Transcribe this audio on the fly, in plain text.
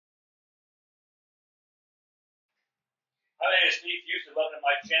My name is Steve Houston. Welcome to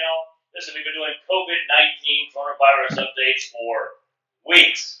my channel. Listen, we've been doing COVID-19 coronavirus updates for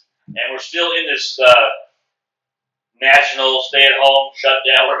weeks, and we're still in this national stay-at-home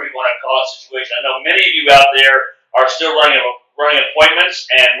shutdown, whatever you want to call it, situation. I know many of you out there are still running appointments,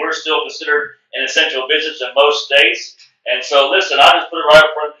 and we're still considered an essential business in most states. And so, listen, I'll just put it right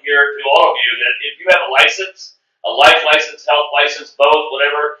up front here to all of you that if you have a license, a life license, health license, both,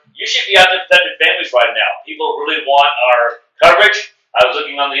 whatever, you should be out there protecting families right now. People really want our coverage. I was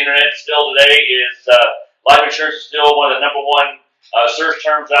looking on the internet still today. Life insurance is still one of the #1 search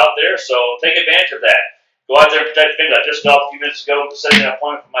terms out there, so take advantage of that. Go out there and protect families. I just got a few minutes ago setting an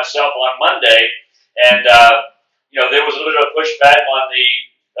appointment for myself on Monday, and there was a little bit of pushback on the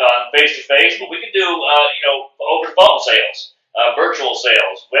face-to-face, but we could do over-the-phone sales. Virtual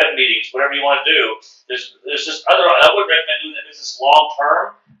sales, web meetings, whatever you want to do. There's just other. I wouldn't recommend doing that business long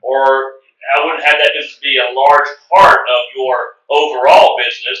term, or I wouldn't have that business be a large part of your overall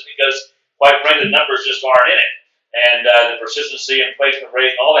business because, quite frankly, the numbers just aren't in it, and the persistency and placement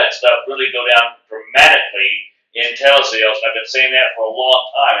rate and all that stuff really go down dramatically in telesales. I've been saying that for a long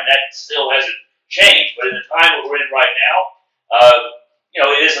time, and that still hasn't changed. But in the time that we're in right now,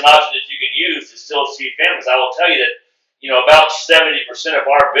 it is an option that you can use to still see families. I will tell you that. About 70% of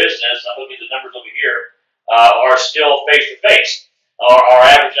our business, I'm looking at the numbers over here, are still face-to-face. Our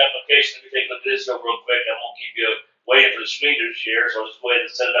average application, let me take a look at this real quick. I won't keep you waiting for the screen to share, so I'll just go ahead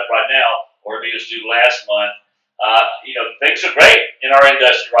and set it up right now, or maybe just do last month. Things are great in our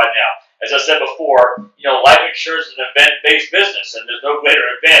industry right now. As I said before, life insurance is an event-based business, and there's no greater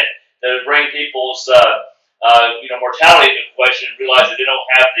event than to bring people's mortality into question and realize that they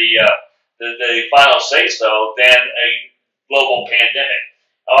don't have the final say-so than a global pandemic.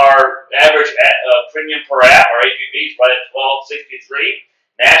 Our average premium per app, our APV, is right at $12.63.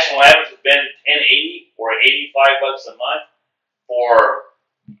 National average has been $10.80 or $85 a month for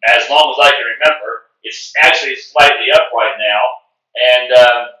as long as I can remember. It's actually slightly up right now, and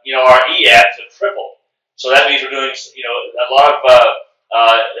our e-apps have tripled. So that means we're doing a lot of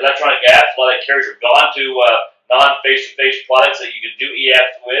electronic apps. A lot of carriers have gone to non-face-to-face products that you can do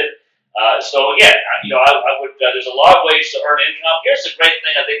e-apps with. So again, I would. There's a lot of ways to earn income. Here's the great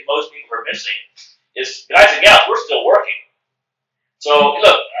thing I think most people are missing: is guys and gals, we're still working. So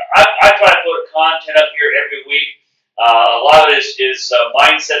look, I try to put content up here every week. A lot of this is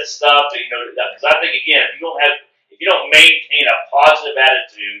mindset stuff. Because I think again, if you don't maintain a positive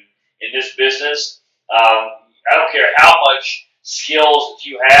attitude in this business, I don't care how much skills that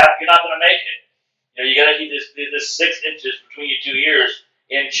you have, you're not going to make it. You got to keep this 6 inches between your 2 ears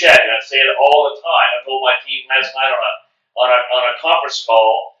in check, and I say it all the time. I told my team last night on a conference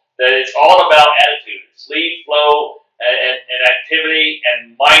call that it's all about attitude. It's lead flow and activity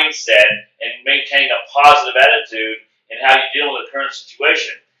and mindset, and maintaining a positive attitude in how you deal with the current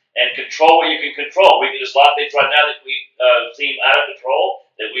situation, and control what you can control. There's a lot of things right now that we seem out of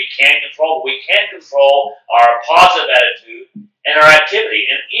control that we can't control. But we can control our positive attitude and our activity,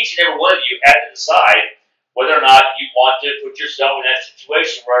 and each and every one of you have to decide whether or not you want to put yourself in that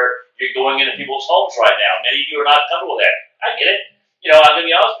situation where you're going into people's homes right now. Many of you are not comfortable with that. I get it. I'm going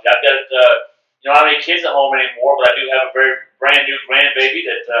to be honest with you. I've got, I don't have any kids at home anymore, but I do have a very brand new grandbaby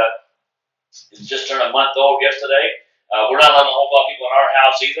that just turned a month old yesterday. We're not letting a whole lot of people in our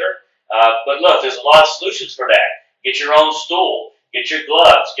house either. But look, there's a lot of solutions for that. Get your own stool. Get your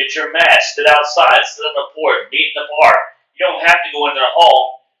gloves. Get your mask. Sit outside. Sit on the porch. Meet in the park. You don't have to go into their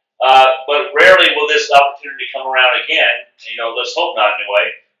home. But rarely will this opportunity come around again. Let's hope not anyway.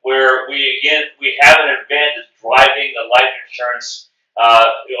 Where we have an event that's driving the life insurance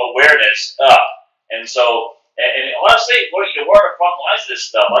awareness up, and so honestly, we're on the front lines of this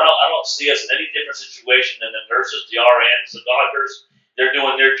stuff. I don't see us in any different situation than the nurses, the RNs, the doctors. They're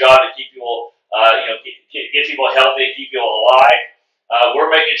doing their job to keep people, get people healthy, keep people alive. We're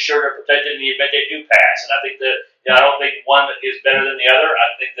making sure to protect them in the event they do pass, and I think that. I don't think one is better than the other.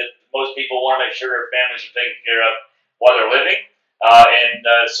 I think that most people want to make sure their families are taken care of while they're living, and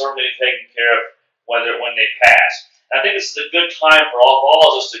certainly taken care of when they pass. And I think this is a good time for all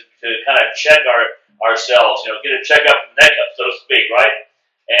of us to kind of check ourselves, get a checkup from the neck up, so to speak, right?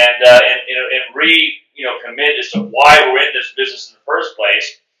 And commit as to why we're in this business in the first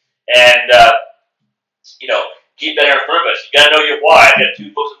place, and keep that in front of us. You got to know your why. I got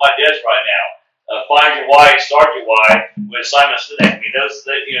 2 books on my desk right now. Find your why and start your why with Simon Sinek.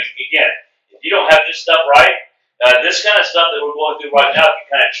 Again, if you don't have this stuff right, this kind of stuff that we're going through right now can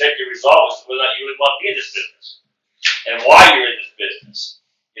kind of check your resolve as to whether or not you really want to be in this business and why you're in this business.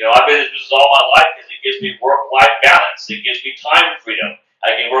 I've been in this business all my life because it gives me work-life balance. It gives me time freedom.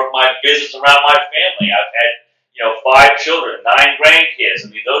 I can work my business around my family. I've had, 5 children, 9 grandkids. I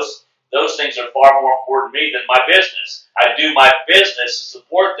mean, those things are far more important to me than my business. I do my business to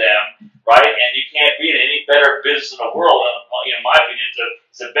support them, right? And you can't be in any better business in the world. In my opinion,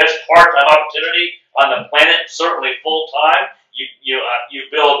 it's the best part-time opportunity on the planet. Certainly full-time. You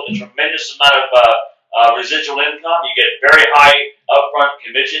build a tremendous amount of residual income. You get very high upfront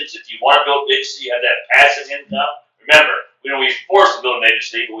commissions. If you want to build an agency, you have that passive income. Remember, we don't be forced to build an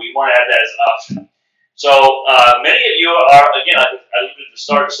agency, but we want to have that as an option. So many of you are, again, I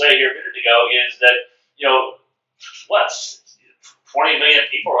started to say here a minute ago, is that, 20 million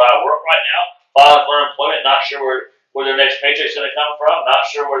people are out of work right now, filing for unemployment, not sure where their next paycheck is going to come from, not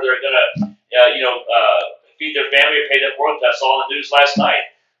sure where they're going to, feed their family or pay their mortgage. I saw on the news last night,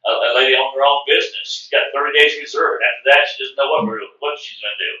 a lady owned her own business. She's got 30 days reserved. After that, she doesn't know what she's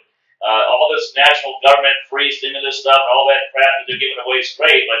going to do. All this national government free stimulus stuff and all that crap that they're giving away is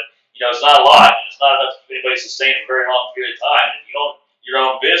great, but it's not a lot, and it's not enough to keep anybody sustained for a very long period of time. And if you own your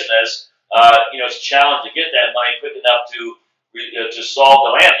own business, it's a challenge to get that money quick enough to solve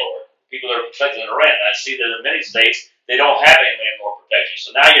the landlord. People are protecting the rent. And I see that in many states they don't have any landlord protection. So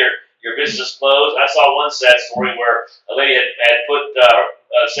now your business is closed. I saw one sad story where a lady had put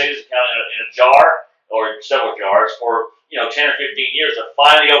a savings account in a jar or several jars for 10 or 15 years to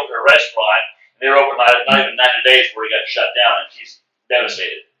finally open a restaurant. And they were open not even 90 days before he got shut down, and she's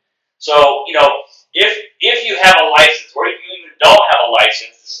devastated. So, if you have a license, or if you even don't have a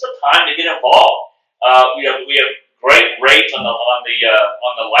license, this is the time to get involved. We have great rates on the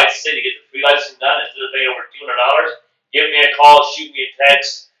licensing to get the free licensing done. Instead of paying over $200, give me a call, shoot me a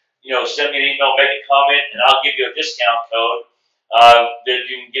text, send me an email, make a comment, and I'll give you a discount code that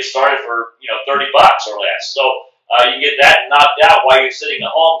you can get started for $30 or less. So you can get that knocked out while you're sitting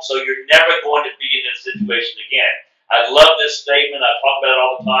at home, so you're never going to be in this situation again. I love this statement. I talk about it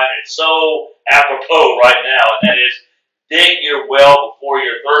all the time. And it's so apropos right now, and that is, dig your well before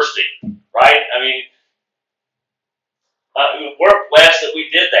you're thirsty, right? I mean, we're blessed that we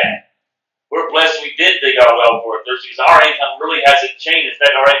did that. We're blessed we did dig our well before we're thirsty, because our income really hasn't changed. In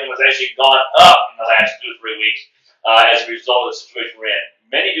fact, our income has actually gone up in the last 2 or 3 weeks as a result of the situation we're in.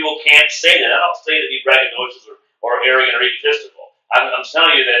 Many people can't say that. I don't say to be braggadocious or arrogant or egotistical. I'm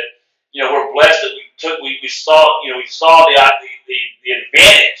telling you that we're blessed that we saw the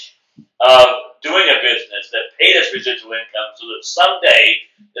advantage of doing a business that paid us residual income, so that someday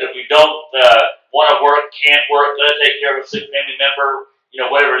that if we don't want to work, can't work, got to take care of a sick family member,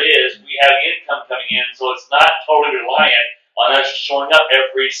 whatever it is, we have income coming in, so it's not totally reliant on us showing up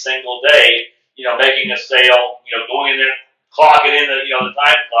every single day, making a sale, going in there, clocking in the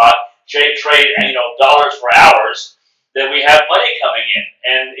time clock, trade dollars for hours. That we have money coming in,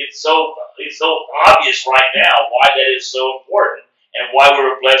 and it's so obvious right now why that is so important, and why we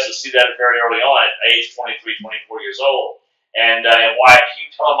were blessed to see that very early on at age 23, 24 years old, and why I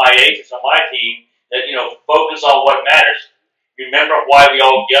keep telling my agents on my team that focus on what matters. Remember why we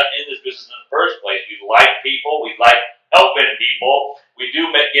all got in this business in the first place. We like people, we like helping people. We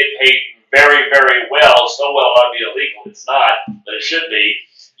do get paid very, very well. So well, it ought to be illegal. It's not, but it should be.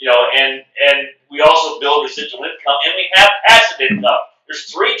 And we also build residual income, and we have passive income. There's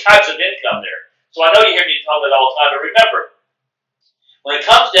 3 types of income there. So I know you hear me talk about it all the time, but remember, when it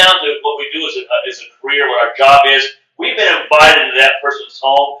comes down to what we do as a career, what our job is, we've been invited into that person's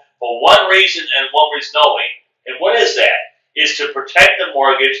home for one reason and one reason only. And what is that? Is to protect the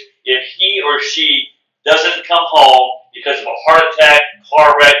mortgage if he or she doesn't come home because of a heart attack,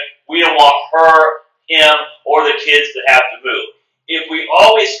 car wreck. We don't want her, him, or the kids to have to move. If we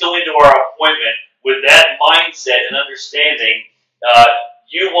always go into our appointment with that mindset and understanding,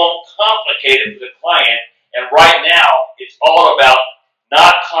 you won't complicate it for the client. And right now, it's all about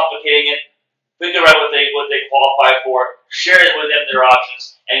not complicating it. Figure out what they qualify for, share it with them their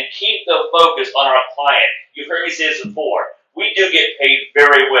options, and keep the focus on our client. You've heard me say this before. We do get paid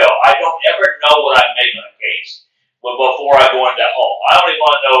very well. I don't ever know what I make on a case before I go into that home. I only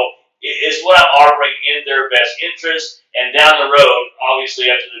want to know is what I'm offering in their best interest, and down the road,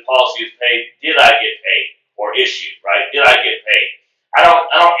 obviously after the policy is paid, did I get paid or issued, right? Did I get paid? I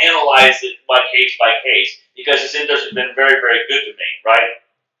don't analyze it by case because this industry has been very, very good to me, right?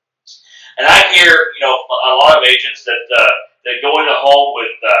 And I hear, a lot of agents that go into home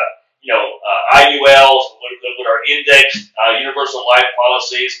with, IULs, what are indexed universal life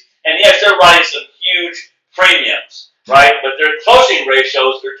policies, and yes, they're writing some huge premiums, right? But their closing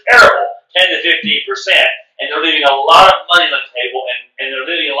ratios are terrible, 10 to 15%, and they're leaving a lot of money on the table, and they're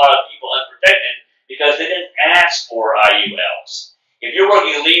leaving a lot of people unprotected because they didn't ask for IULs. If you're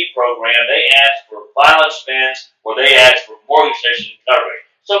working a LEAD program, they ask for final expense or they ask for mortgage section coverage.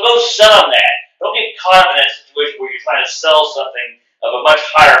 So go sell them that. Don't get caught up in that situation where you're trying to sell something of a much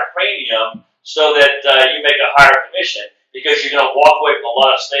higher premium so that you make a higher commission, because you're going to walk away from a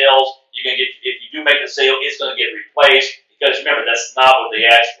lot of sales. You're going to get, if you do make the sale, it's going to get replaced, because remember, that's not what they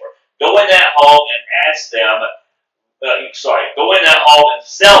asked for. Go in that home and ask them, go in that home and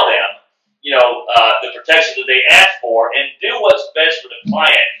sell them, the protection that they asked for, and do what's best for the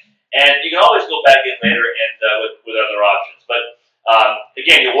client. And you can always go back in later and with other options. But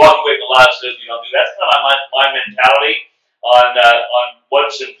again, you're walking away from a lot of stuff you don't do. That's kind of my mentality on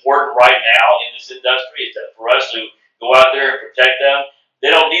what's important right now in this industry. Is that for us to go out there and protect them. They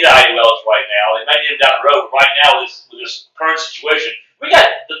don't need IULs right now. They might need them down the road. But right now, with this current situation, we got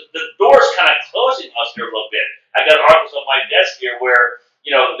the doors kind of closing on us here a little bit. I got articles on my desk here where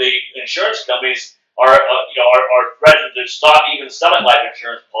the insurance companies are threatening to stop even selling life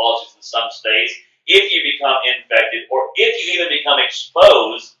insurance policies in some states if you become infected, or if you even become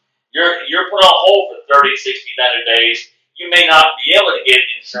exposed. You're put on hold for 30, 60, 90 days. You may not be able to get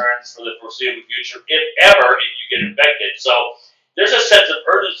insurance for the foreseeable future, if you get infected. So there's a sense of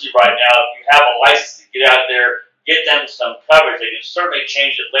urgency right now. If you have a license, to get out there, get them some coverage. They can certainly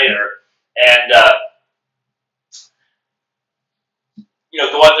change it later, and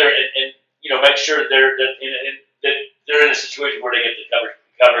go out there and make sure that they're in a situation where they get the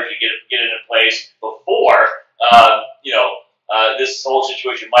coverage and get it in place before this whole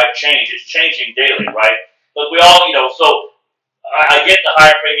situation might change. It's changing daily, right? But we all, so I get the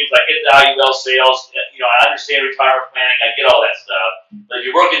higher premiums, I get the IUL sales, I understand retirement planning, I get all that stuff. But if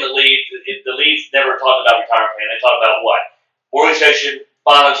you work in the leads never talk about retirement planning. They talk about what? Organization,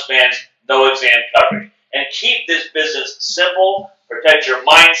 final expense, no exam coverage. And keep this business simple, protect your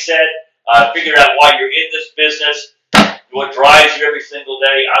mindset, figure out why you're in this business, what drives you every single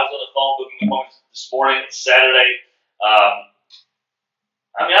day. I was on the phone booking appointments this morning, it's Saturday.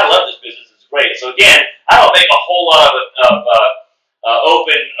 I love this business. It's great. So again, I don't make a whole lot of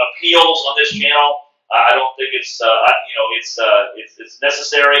open appeals on this channel. I don't think it's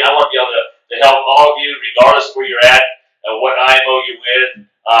necessary. I want to be able to help all of you, regardless of where you're at, what IMO you're with.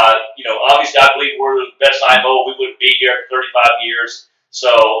 Obviously, I believe we're the best IMO. We wouldn't be here for 35 years.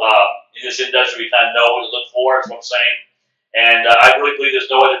 So in this industry, we kind of know what to look for. Is what I'm saying. And I really believe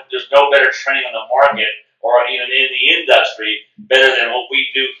there's no better training on the market or even in the industry better than what we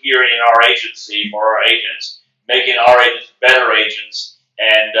do here in our agency for our agents, making our agents better agents,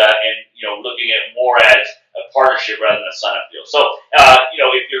 and looking at more as a partnership rather than a sign-up deal. So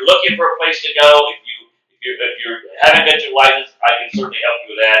if you're looking for a place to go, if you haven't got your license, I can certainly help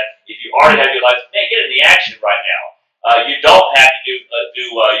you with that. If you already have your license, man, get in the action right now. You don't have to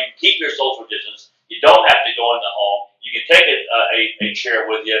you can keep your social distance. You don't have to go in the home. You can take a chair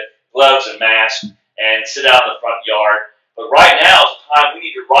with you, gloves and mask, and sit out in the front yard. But right now is the time we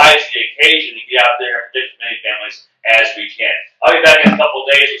need to rise to the occasion and get out there and protect as many families as we can. I'll be back in a couple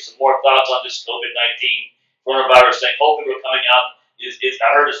of days with some more thoughts on this COVID-19 coronavirus thing. Hopefully we're coming out. I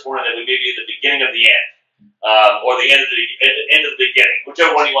heard this morning that we may be at the beginning of the end, or the end of the beginning,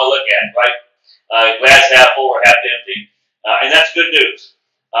 whichever one you want to look at, right? Glass half full or half empty. And that's good news.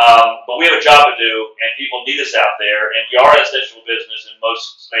 But we have a job to do, and people need us out there, and we are an essential business in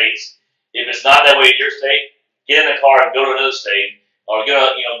most states. If it's not that way in your state, get in the car and go to another state, or get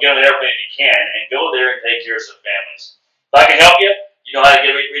on an airplane if you can, and go there and take care of some families. If I can help you, you know how to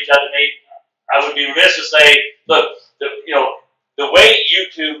reach out to me. I would be remiss to say, look, the way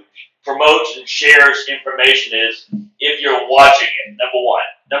YouTube promotes and shares information is if you're watching it, number one.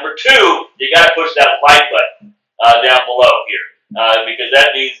 Number two, you got to push that like button down below here, because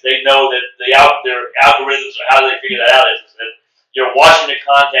that means they know that their algorithms, or how they figure that out is that you're watching the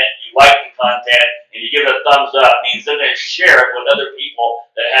content, you like the content, and you give it a thumbs up. It means they're going to share it with other people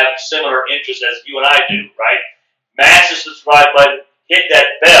that have similar interests as you and I do, right? Mash the subscribe button, hit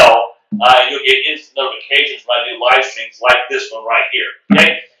that bell, and you'll get instant notifications when I do live streams like this one right here,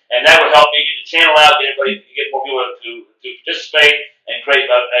 okay? And that would help me get the channel out, get more people to participate, and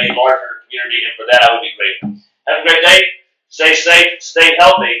create a larger community. And for that, I would be grateful. Have a great day. Stay safe. Stay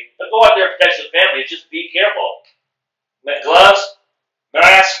healthy. But go out there and protect your family. Just be careful. Gloves,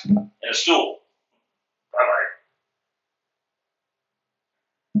 mask, and a stool.